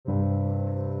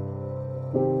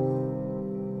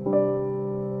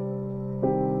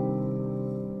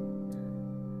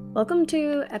Welcome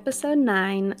to episode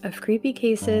 9 of Creepy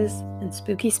Cases and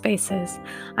Spooky Spaces.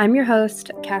 I'm your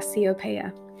host,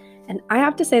 Cassiopeia, and I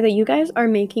have to say that you guys are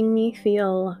making me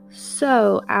feel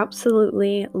so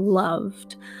absolutely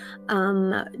loved.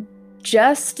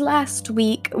 Just last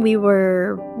week, we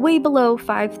were way below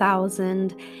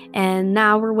 5,000, and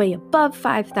now we're way above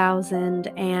 5,000,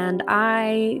 and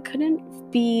I couldn't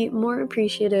be more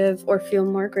appreciative or feel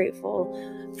more grateful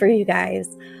for you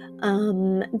guys.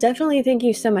 Definitely thank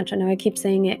you so much. I know I keep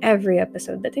saying it every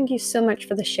episode, but thank you so much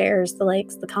for the shares, the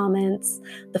likes, the comments,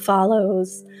 the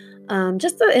follows,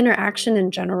 just the interaction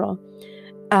in general.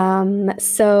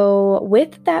 So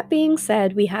with that being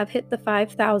said, we have hit the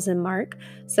 5,000 mark.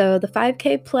 So the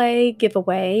 5K play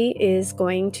giveaway is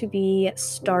going to be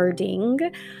starting.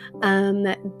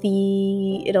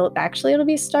 It'll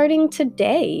be starting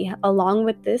today along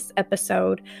with this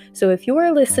episode. So if you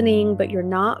are listening but you're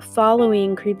not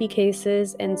following Creepy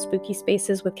Cases and Spooky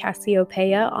Spaces with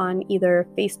Cassiopeia on either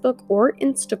Facebook or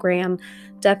Instagram,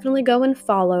 definitely go and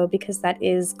follow, because that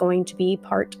is going to be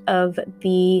part of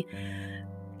the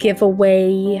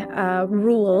giveaway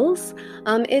rules.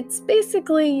 It's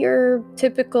basically your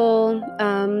typical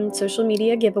social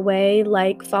media giveaway,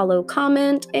 like follow,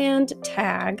 comment, and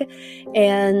tag.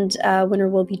 And winner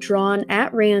will be drawn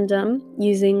at random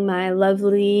using my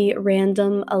lovely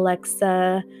random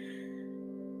Alexa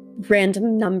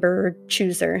random number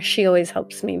chooser. She always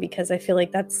helps me because I feel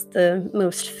like that's the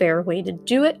most fair way to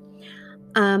do it.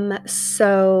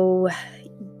 So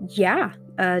yeah,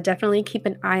 definitely keep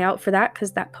an eye out for that,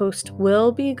 because that post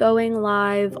will be going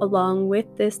live along with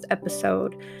this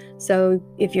episode. So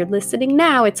if you're listening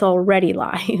now, it's already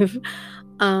live.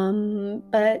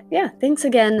 But yeah, thanks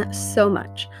again so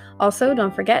much. Also,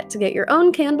 don't forget to get your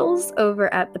own candles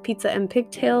over at the Pizza and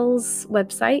Pigtails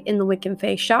website in the Wick and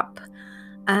Fay shop.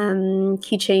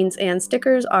 Keychains and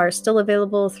stickers are still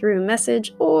available through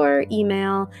message or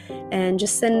email, and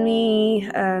just send me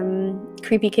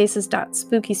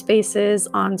creepycases.spookyspaces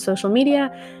on social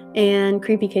media and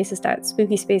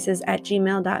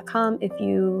creepycases.spookyspaces@gmail.com if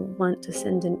you want to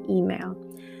send an email.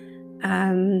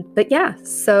 But yeah,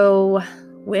 so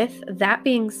with that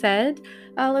being said,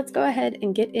 let's go ahead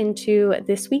and get into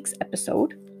this week's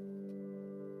episode.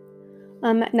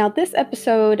 Now, this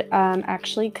episode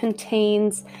actually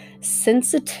contains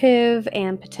sensitive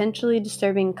and potentially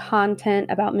disturbing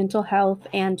content about mental health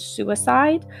and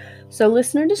suicide, so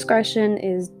listener discretion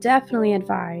is definitely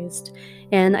advised.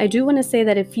 And I do want to say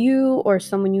that if you or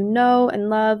someone you know and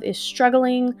love is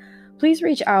struggling, please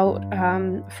reach out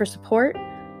for support,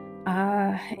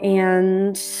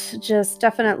 and just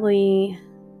definitely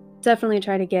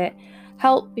try to get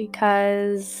help,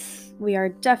 because we are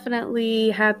definitely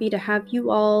happy to have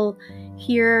you all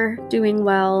here doing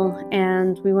well,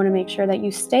 and we want to make sure that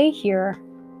you stay here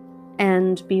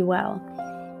and be well.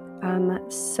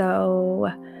 So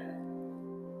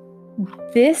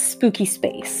this spooky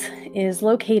space is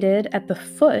located at the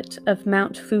foot of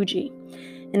Mount Fuji,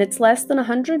 and it's less than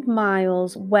 100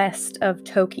 miles west of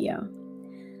Tokyo.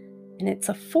 And it's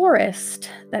a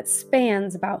forest that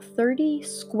spans about 30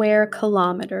 square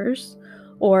kilometers,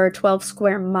 or 12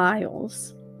 square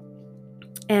miles.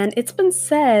 And it's been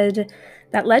said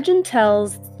that legend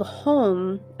tells it's the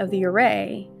home of the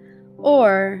Yurei,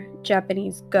 or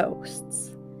Japanese ghosts.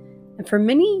 And for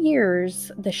many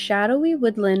years, the shadowy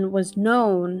woodland was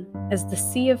known as the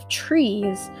Sea of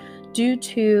Trees due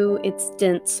to its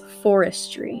dense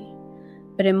forestry.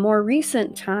 But in more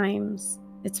recent times,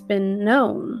 it's been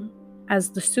known as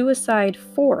the Suicide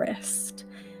Forest,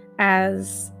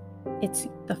 as it's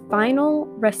the final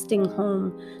resting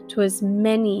home to as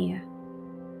many,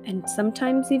 and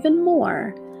sometimes even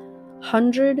more,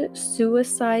 100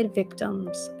 suicide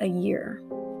victims a year.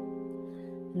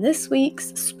 This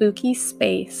week's spooky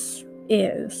space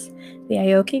is the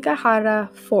Aokigahara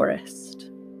Forest.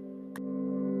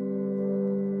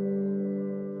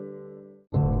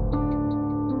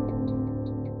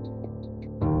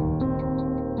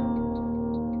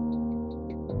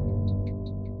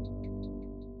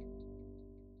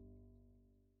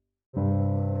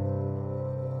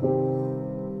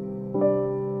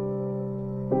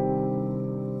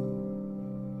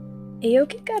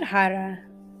 Aokigahara,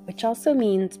 which also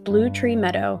means Blue Tree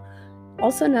Meadow,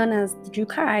 also known as the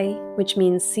Jukai, which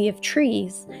means Sea of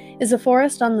Trees, is a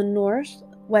forest on the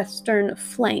northwestern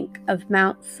flank of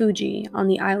Mount Fuji on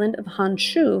the island of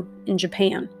Honshu in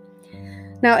Japan.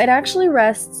 Now, it actually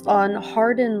rests on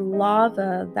hardened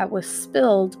lava that was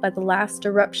spilled by the last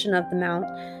eruption of the mount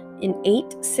in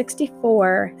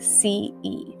 864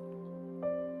 CE.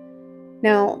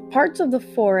 Now, parts of the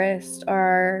forest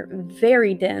are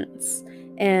very dense,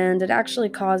 and it actually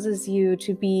causes you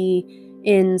to be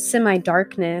in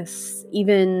semi-darkness,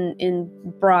 even in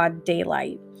broad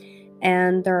daylight.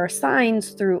 And there are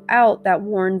signs throughout that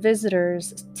warn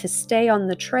visitors to stay on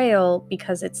the trail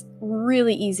because it's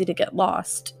really easy to get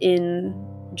lost in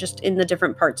the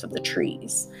different parts of the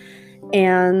trees.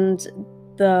 And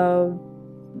the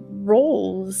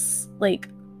rolls, like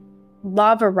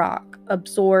lava rock,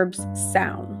 absorbs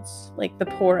sounds. Like the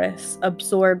porous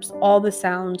absorbs all the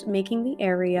sound, making the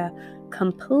area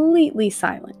completely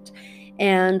silent.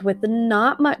 And with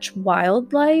not much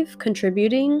wildlife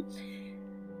contributing,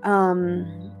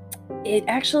 it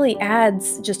actually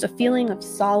adds just a feeling of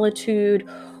solitude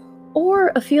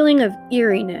or a feeling of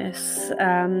eeriness,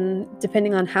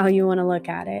 depending on how you want to look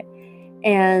at it.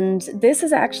 And this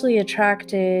has actually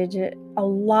attracted a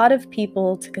lot of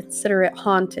people to consider it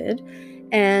haunted,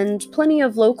 and plenty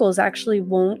of locals actually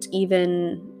won't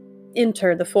even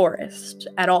enter the forest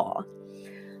at all.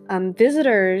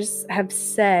 Visitors have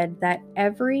said that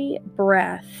every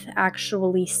breath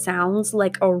actually sounds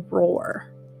like a roar.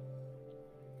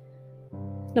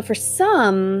 Now, for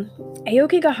some,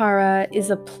 Aokigahara is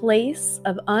a place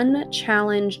of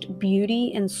unchallenged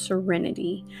beauty and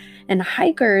serenity, and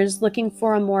hikers looking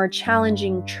for a more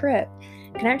challenging trip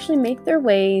can actually make their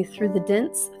way through the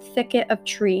dense thicket of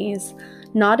trees,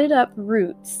 knotted up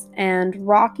roots, and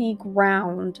rocky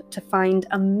ground to find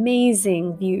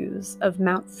amazing views of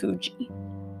Mount Fuji.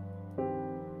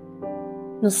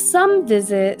 Now, some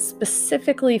visit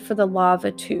specifically for the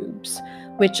lava tubes,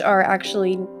 which are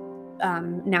actually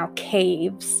now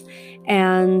caves,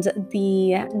 and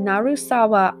the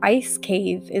Narusawa Ice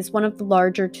Cave is one of the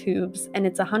larger tubes, and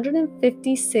it's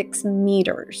 156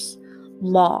 meters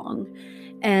long,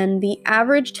 and the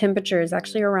average temperature is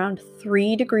actually around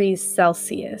 3 degrees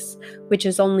Celsius, which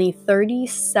is only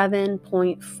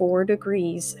 37.4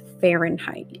 degrees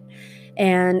Fahrenheit.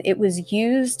 And it was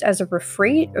used as a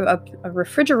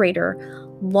refrigerator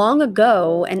long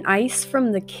ago, and ice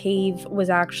from the cave was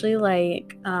actually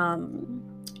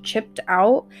chipped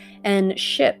out and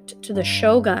shipped to the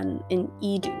shogun in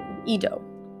Edo.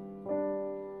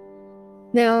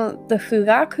 Now, the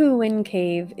Fugaku Wind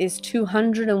Cave is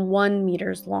 201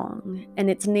 meters long, and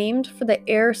it's named for the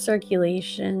air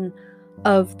circulation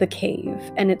of the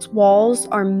cave, and its walls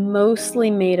are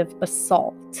mostly made of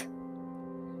basalt.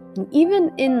 And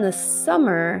even in the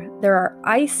summer, there are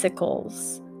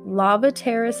icicles, lava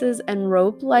terraces, and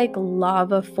rope-like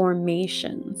lava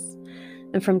formations.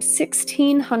 And from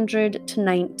 1600 to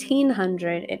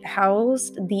 1900, it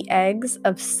housed the eggs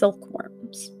of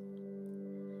silkworms.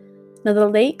 Now, the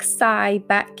Lake Sai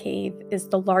Bat Cave is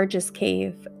the largest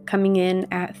cave, coming in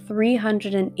at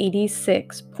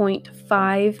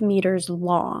 386.5 meters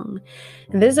long.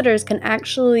 And visitors can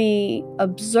actually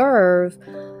observe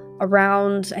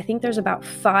around, I think there's about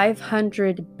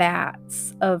 500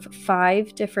 bats of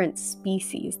 5 different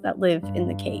species that live in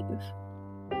the cave.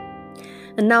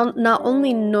 And now, not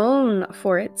only known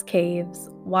for its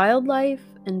caves, wildlife,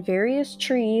 and various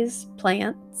trees,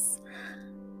 plants,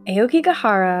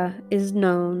 Aokigahara is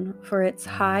known for its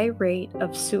high rate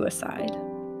of suicide.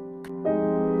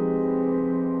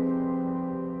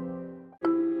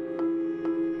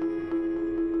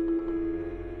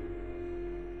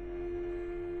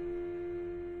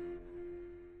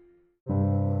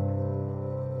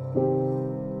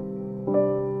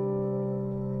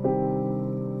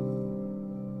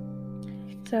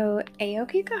 So,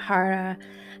 Aokigahara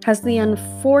has the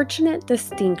unfortunate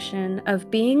distinction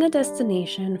of being a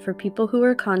destination for people who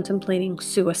are contemplating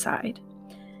suicide.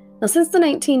 Now, since the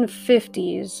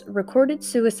 1950s, recorded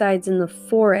suicides in the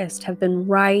forest have been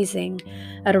rising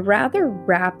at a rather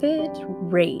rapid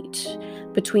rate,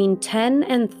 between 10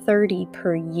 and 30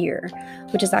 per year,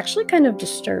 which is actually kind of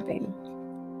disturbing.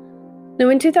 Now,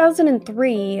 in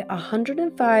 2003,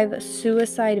 105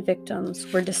 suicide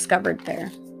victims were discovered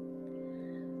there.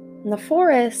 And the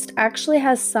forest actually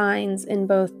has signs in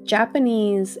both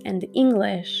Japanese and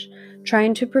English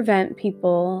trying to prevent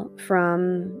people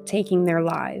from taking their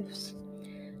lives.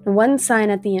 And one sign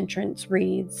at the entrance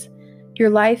reads, "Your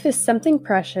life is something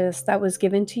precious that was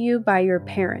given to you by your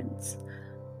parents."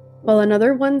 While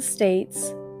another one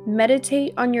states,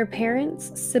 "Meditate on your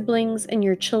parents, siblings, and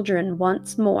your children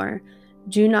once more.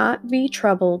 Do not be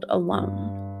troubled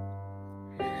alone."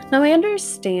 Now, I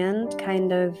understand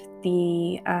kind of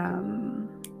the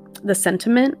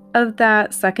sentiment of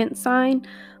that second sign,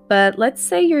 but let's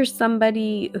say you're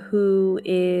somebody who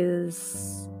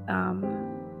is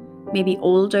maybe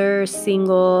older,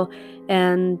 single,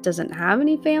 and doesn't have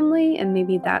any family, and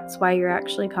maybe that's why you're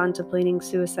actually contemplating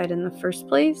suicide in the first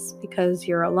place, because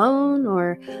you're alone,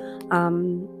 or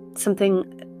something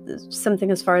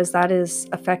as far as that is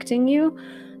affecting you.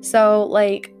 So,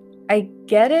 like, I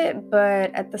get it,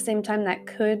 but at the same time, that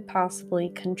could possibly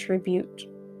contribute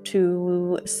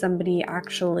to somebody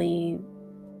actually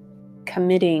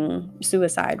committing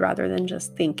suicide rather than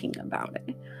just thinking about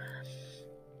it.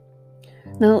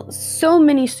 Now, so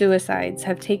many suicides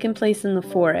have taken place in the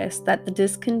forest that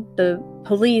the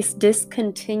police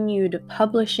discontinued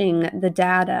publishing the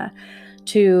data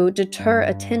to deter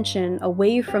attention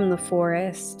away from the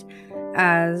forest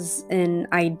as an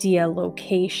ideal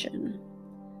location.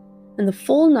 And the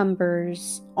full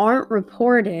numbers aren't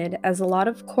reported, as a lot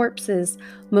of corpses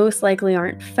most likely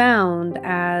aren't found.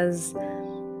 As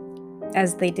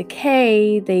they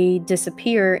decay, they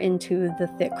disappear into the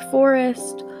thick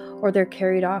forest, or they're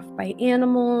carried off by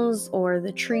animals, or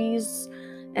the trees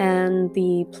and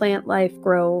the plant life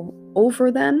grow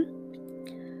over them.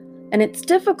 And it's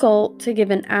difficult to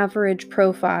give an average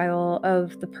profile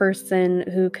of the person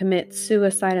who commits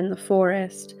suicide in the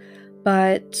forest,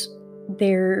 but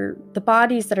the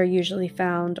bodies that are usually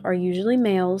found are usually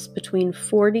males between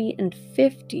 40 and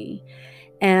 50,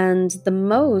 and the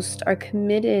most are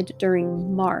committed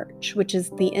during March, which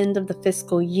is the end of the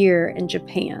fiscal year in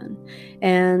Japan.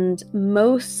 And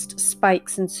most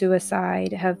spikes in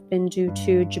suicide have been due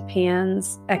to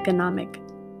Japan's economic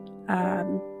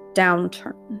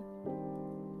downturn.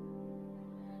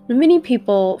 Many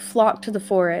people flock to the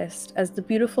forest as the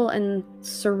beautiful and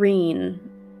serene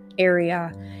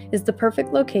area is the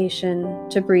perfect location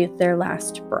to breathe their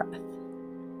last breath.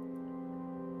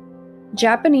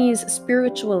 Japanese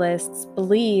spiritualists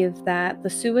believe that the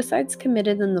suicides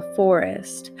committed in the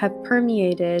forest have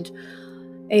permeated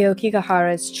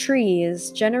Aokigahara's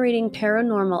trees, generating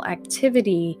paranormal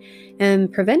activity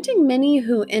and preventing many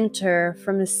who enter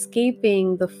from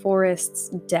escaping the forest's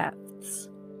depths.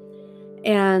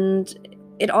 And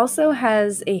it also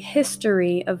has a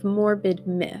history of morbid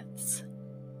myths.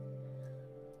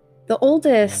 The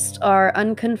oldest are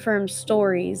unconfirmed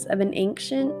stories of an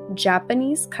ancient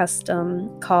Japanese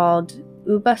custom called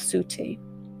ubasute.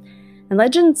 And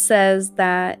legend says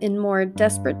that in more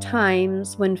desperate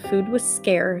times, when food was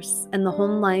scarce and the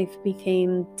home life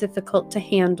became difficult to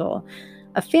handle,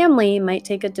 a family might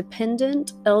take a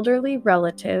dependent elderly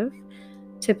relative,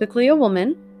 typically a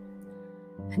woman,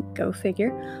 go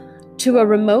figure, to a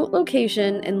remote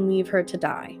location and leave her to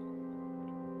die.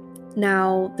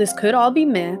 Now, this could all be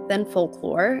myth and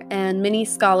folklore, and many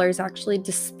scholars actually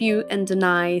dispute and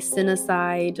deny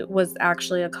sinicide was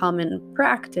actually a common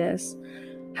practice.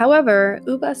 However,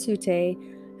 ubasute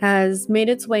has made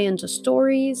its way into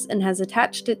stories and has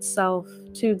attached itself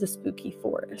to the spooky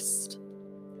forest.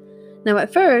 Now,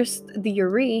 at first, the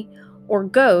yuri, or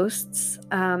ghosts,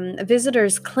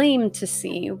 visitors claimed to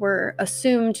see were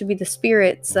assumed to be the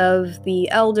spirits of the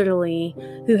elderly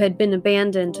who had been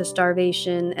abandoned to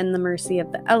starvation and the mercy of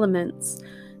the elements,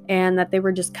 and that they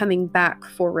were just coming back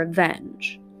for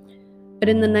revenge. But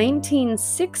in the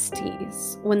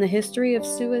 1960s, when the history of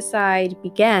suicide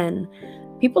began,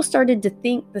 people started to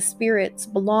think the spirits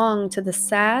belonged to the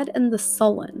sad and the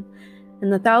sullen,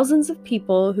 and the thousands of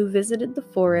people who visited the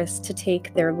forest to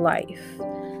take their life.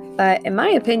 But in my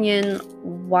opinion,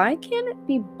 why can't it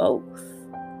be both?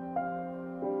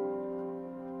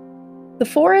 The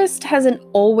forest hasn't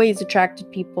always attracted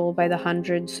people by the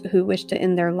hundreds who wish to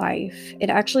end their life.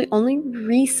 It actually only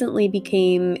recently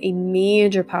became a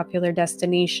major popular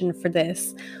destination for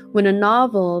this when a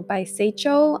novel by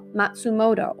Seicho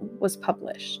Matsumoto was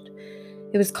published.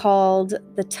 It was called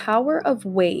The Tower of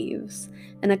Waves,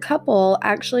 and a couple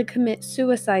actually commit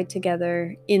suicide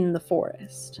together in the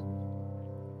forest.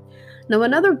 Now,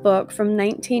 another book from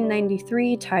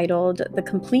 1993 titled The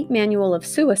Complete Manual of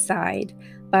Suicide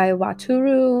by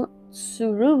Wataru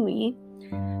Tsurumi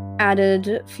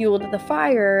added fuel to the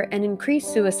fire and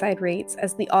increased suicide rates,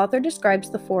 as the author describes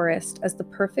the forest as the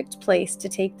perfect place to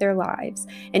take their lives,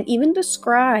 and even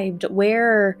described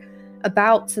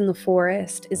whereabouts in the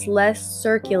forest is less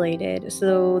circulated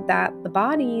so that the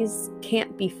bodies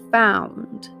can't be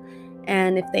found.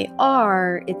 And if they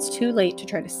are, it's too late to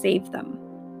try to save them.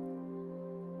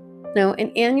 Now,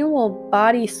 an annual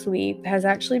body sweep has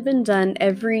actually been done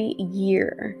every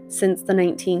year since the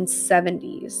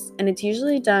 1970s, and it's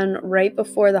usually done right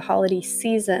before the holiday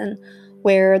season,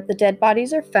 where the dead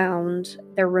bodies are found,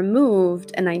 they're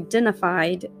removed and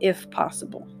identified if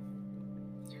possible.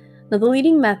 Now, the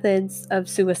leading methods of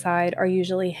suicide are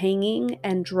usually hanging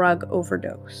and drug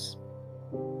overdose.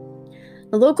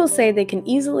 The locals say they can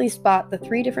easily spot the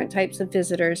 3 different types of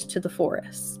visitors to the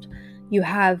forest: You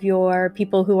have your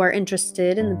people who are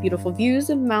interested in the beautiful views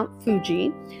of Mount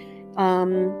Fuji,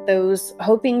 those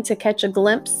hoping to catch a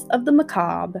glimpse of the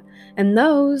macabre, and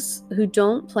those who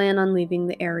don't plan on leaving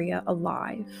the area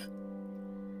alive.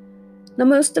 Now,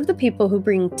 most of the people who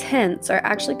bring tents are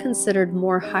actually considered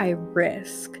more high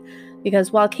risk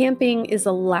because while camping is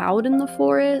allowed in the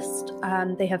forest,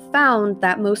 they have found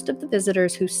that most of the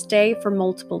visitors who stay for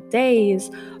multiple days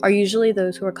are usually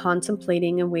those who are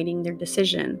contemplating and waiting their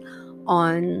decision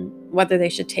on whether they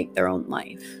should take their own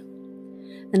life.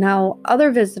 And now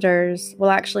other visitors will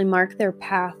actually mark their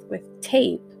path with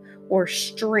tape or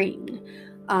string.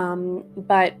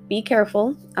 But be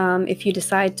careful if you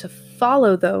decide to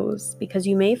follow those, because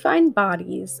you may find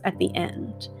bodies at the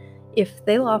end if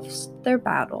they lost their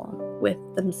battle with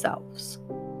themselves.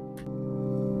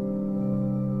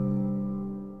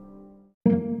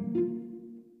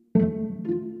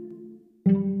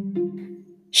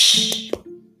 Shh!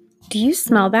 Do you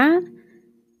smell that?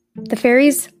 The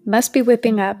fairies must be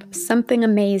whipping up something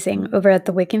amazing over at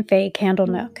the Wiccan Fae Candle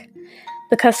Nook.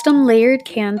 The custom layered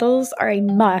candles are a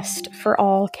must for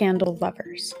all candle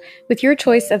lovers. With your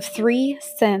choice of 3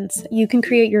 scents, you can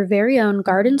create your very own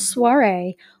garden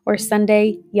soiree or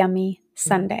Sunday yummy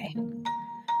Sunday.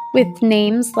 With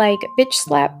names like Bitch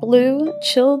Slap Blue,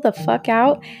 Chill the Fuck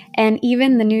Out, and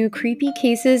even the new Creepy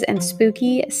Cases and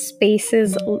Spooky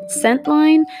Spaces scent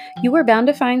line, you are bound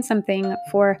to find something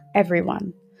for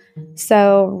everyone.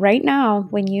 So right now,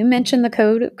 when you mention the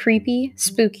code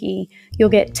CREEPYSPOOKY, you'll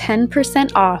get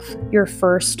 10% off your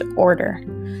first order.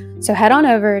 So head on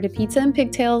over to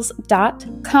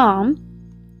pizzaandpigtails.com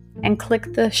and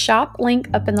click the shop link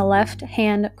up in the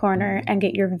left-hand corner and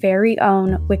get your very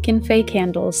own Wiccan Fae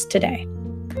candles today.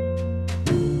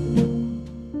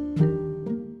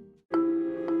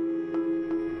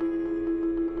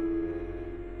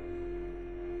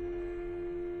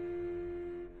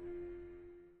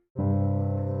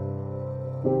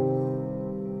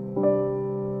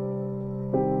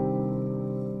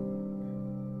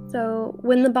 So,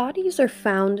 when the bodies are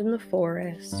found in the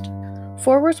forest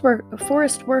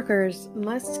workers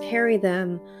must carry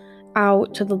them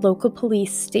out to the local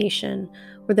police station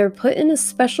where they're put in a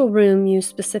special room used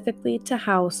specifically to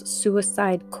house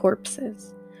suicide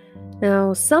corpses.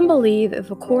 Now, some believe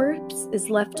if a corpse is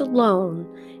left alone,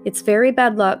 it's very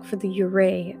bad luck for the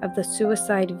yurei of the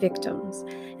suicide victims,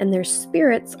 and their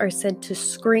spirits are said to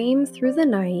scream through the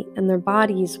night and their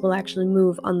bodies will actually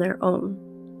move on their own.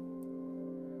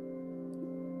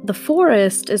 The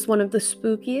forest is one of the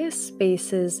spookiest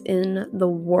spaces in the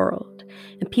world,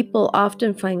 and people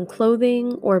often find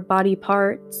clothing or body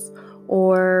parts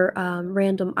or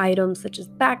random items such as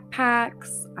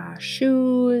backpacks,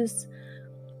 shoes,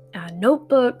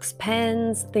 notebooks,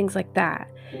 pens, things like that.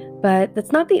 But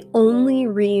that's not the only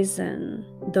reason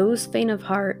those faint of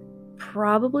heart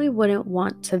probably wouldn't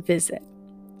want to visit.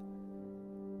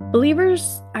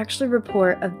 Believers actually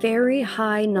report a very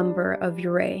high number of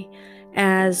yurei,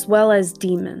 as well as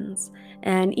demons,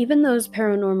 and even those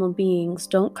paranormal beings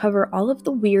don't cover all of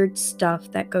the weird stuff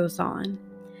that goes on.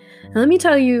 Now, let me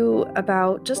tell you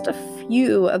about just a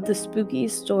few of the spooky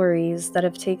stories that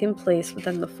have taken place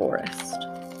within the forest.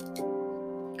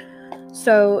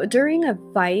 So, during a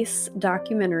Vice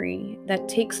documentary that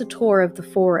takes a tour of the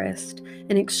forest,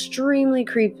 an extremely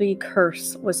creepy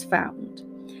curse was found.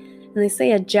 And they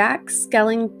say a Jack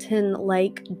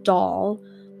Skellington-like doll,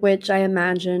 which I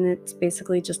imagine it's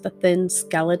basically just a thin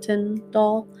skeleton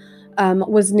doll,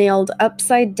 was nailed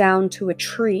upside down to a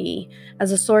tree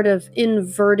as a sort of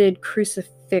inverted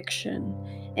crucifixion.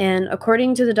 And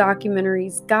according to the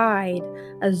documentary's guide,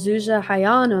 Azusa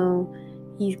Hayano,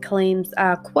 he claims,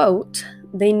 quote,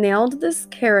 "They nailed this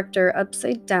character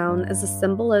upside down as a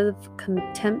symbol of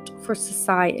contempt for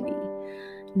society.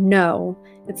 No,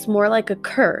 it's more like a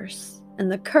curse,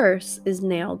 and the curse is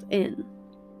nailed in."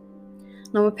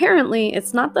 Now, apparently,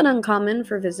 it's not that uncommon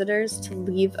for visitors to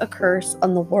leave a curse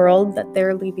on the world that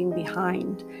they're leaving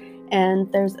behind. And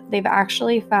they've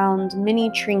actually found many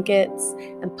trinkets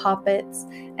and puppets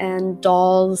and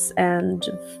dolls and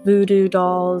voodoo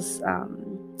dolls,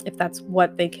 if that's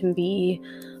what they can be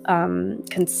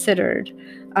considered,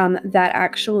 that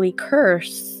actually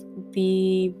curse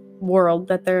the world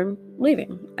that they're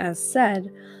leaving, as said.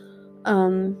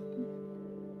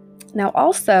 Now,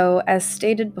 also, as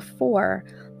stated before,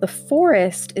 the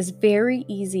forest is very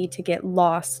easy to get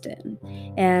lost in,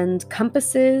 and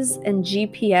compasses and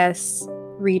GPS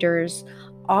readers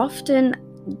often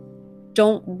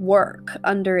don't work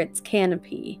under its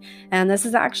canopy. And this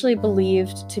is actually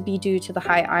believed to be due to the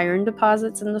high iron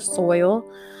deposits in the soil.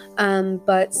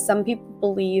 But some people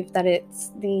believe that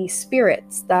it's the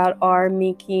spirits that are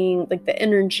making, like the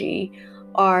energy,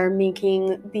 are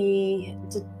making the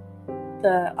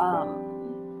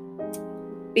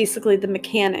basically the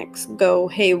mechanics go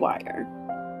haywire.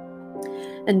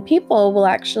 And people will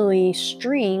actually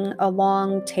string a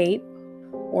long tape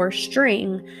or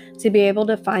string to be able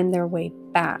to find their way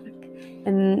back.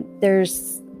 And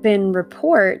there's been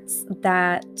reports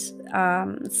that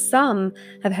some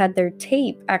have had their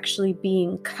tape actually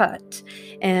being cut,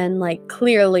 and like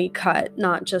clearly cut,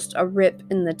 not just a rip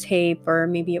in the tape, or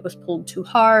maybe it was pulled too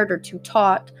hard or too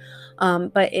taut,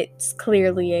 but it's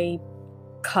clearly a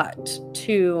cut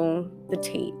to the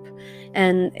tape,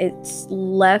 and it's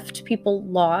left people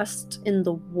lost in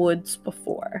the woods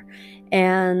before.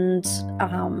 And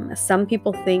some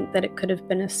people think that it could have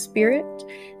been a spirit,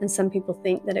 and some people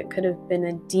think that it could have been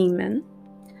a demon.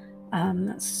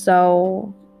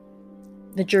 So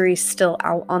the jury's still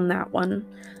out on that one.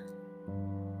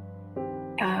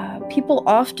 People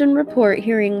often report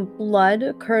hearing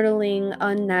blood-curdling,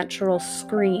 unnatural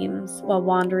screams while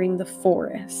wandering the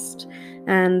forest,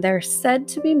 and they're said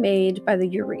to be made by the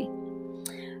Yurei.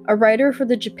 A writer for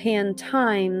the Japan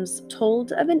Times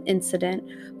told of an incident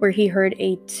where he heard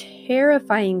a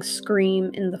terrifying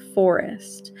scream in the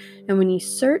forest, and when he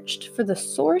searched for the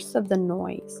source of the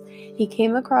noise, he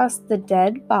came across the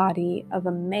dead body of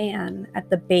a man at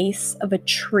the base of a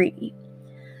tree.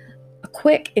 A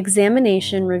quick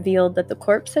examination revealed that the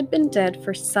corpse had been dead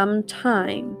for some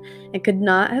time and could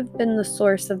not have been the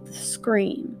source of the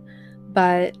scream,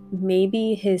 but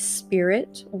maybe his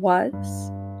spirit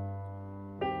was.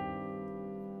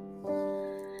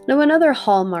 Now, another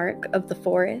hallmark of the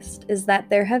forest is that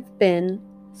there have been,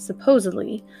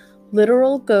 supposedly,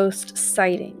 literal ghost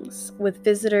sightings, with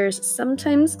visitors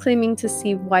sometimes claiming to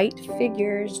see white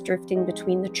figures drifting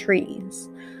between the trees.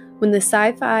 When the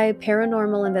sci-fi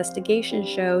paranormal investigation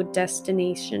show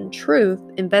Destination Truth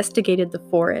investigated the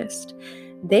forest,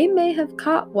 they may have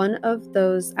caught one of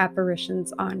those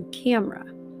apparitions on camera.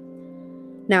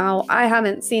 Now, I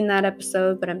haven't seen that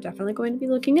episode, but I'm definitely going to be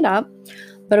looking it up.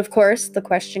 But of course, the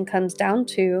question comes down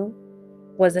to,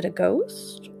 was it a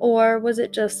ghost, or was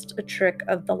it just a trick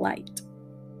of the light?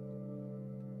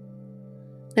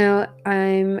 Now,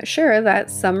 I'm sure that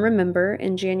some remember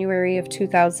in January of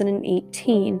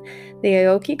 2018, the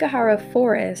Aokigahara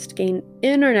Forest gained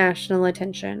international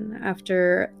attention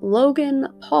after Logan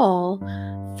Paul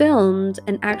filmed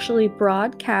and actually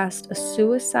broadcast a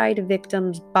suicide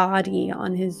victim's body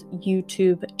on his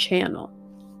YouTube channel.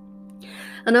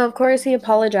 And of course, he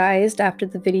apologized after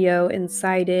the video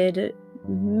incited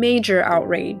major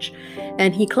outrage,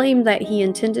 and he claimed that he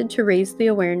intended to raise the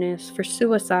awareness for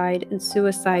suicide and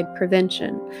suicide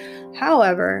prevention.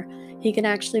 However, he can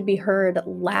actually be heard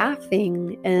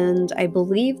laughing, and I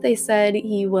believe they said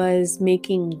he was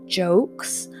making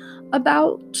jokes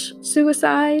about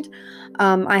suicide.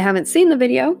 I haven't seen the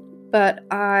video, but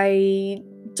I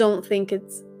don't think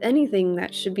it's anything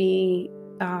that should be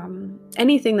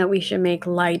anything that we should make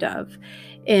light of.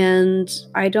 And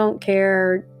I don't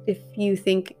care if you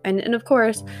think, and of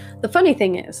course, the funny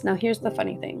thing is, now here's the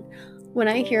funny thing. When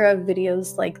I hear of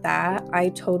videos like that, I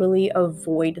totally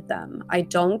avoid them. I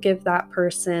don't give that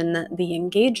person the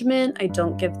engagement. I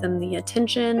don't give them the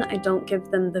attention. I don't give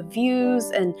them the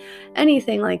views and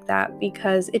anything like that,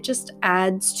 because it just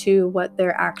adds to what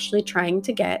they're actually trying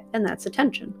to get, and that's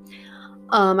attention.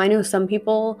 I know some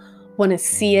people want to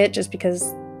see it just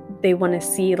because they want to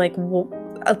see, like,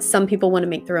 some people want to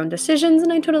make their own decisions,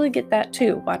 and I totally get that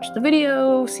too. Watch the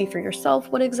video, see for yourself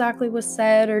what exactly was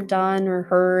said or done or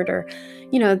heard, or,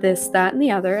 this, that, and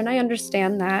the other, and I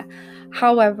understand that.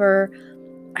 However,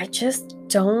 I just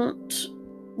don't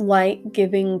like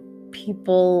giving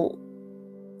people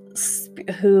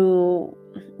who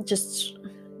just,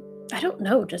 I don't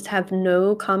know, just have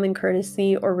no common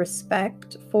courtesy or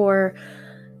respect for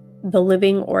the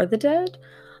living or the dead.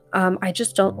 I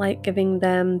just don't like giving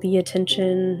them the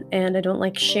attention, and I don't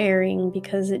like sharing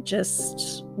because it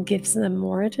just gives them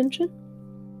more attention.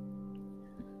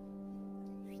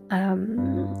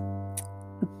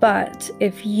 But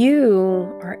if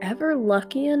you are ever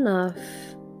lucky enough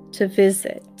to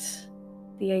visit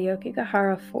the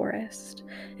Aokigahara Forest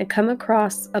and come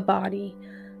across a body,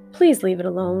 please leave it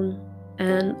alone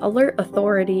and alert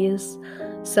authorities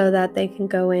so that they can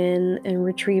go in and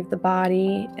retrieve the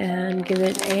body and give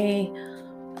it a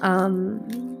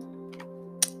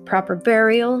proper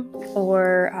burial,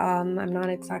 or I'm not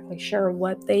exactly sure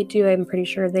what they do. I'm pretty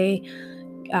sure they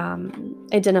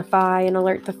identify and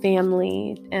alert the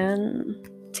family and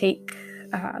take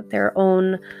their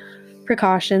own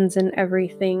precautions and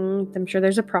everything. I'm sure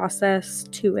there's a process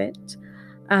to it.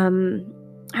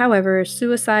 However,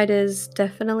 suicide is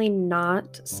definitely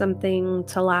not something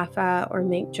to laugh at or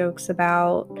make jokes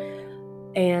about.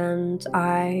 And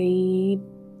I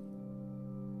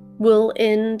will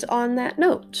end on that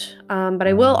note. But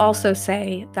I will also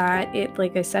say that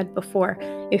like I said before,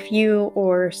 if you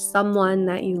or someone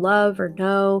that you love or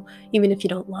know, even if you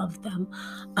don't love them,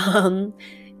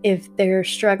 if they're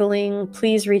struggling,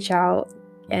 please reach out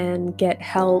and get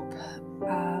help,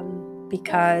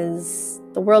 because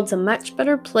the world's a much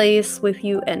better place with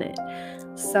you in it.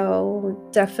 So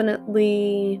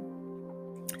definitely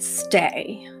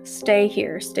stay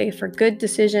here. Stay for good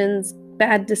decisions,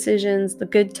 bad decisions, the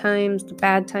good times, the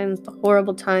bad times, the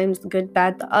horrible times, the good,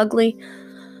 bad, the ugly.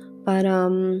 But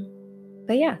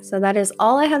yeah, so that is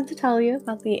all I have to tell you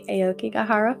about the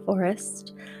Aokigahara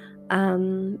Forest.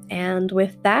 And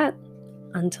with that,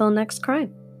 until next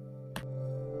crime.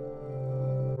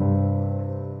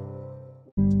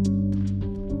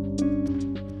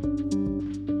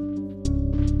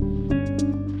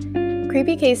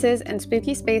 Creepy Cases and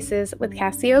Spooky Spaces with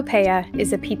Cassiopeia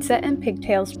is a Pizza and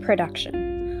Pigtails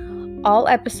production. All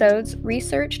episodes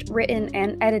researched, written,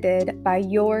 and edited by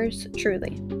yours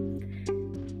truly.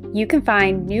 You can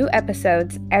find new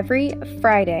episodes every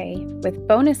Friday, with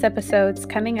bonus episodes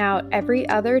coming out every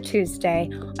other Tuesday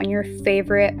on your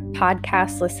favorite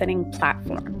podcast listening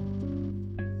platform.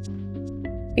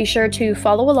 Be sure to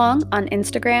follow along on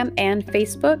Instagram and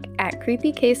Facebook at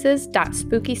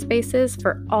creepycases.spookyspaces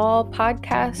for all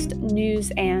podcast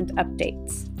news and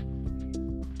updates.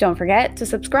 Don't forget to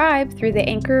subscribe through the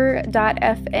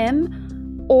anchor.fm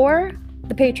or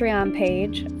the Patreon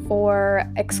page for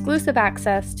exclusive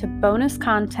access to bonus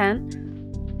content,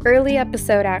 early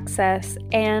episode access,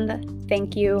 and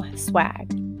thank you swag.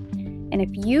 And if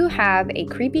you have a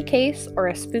creepy case or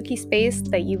a spooky space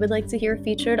that you would like to hear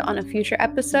featured on a future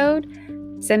episode,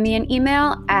 send me an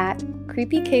email at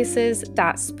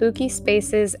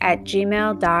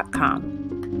creepycases.spookyspaces@gmail.com.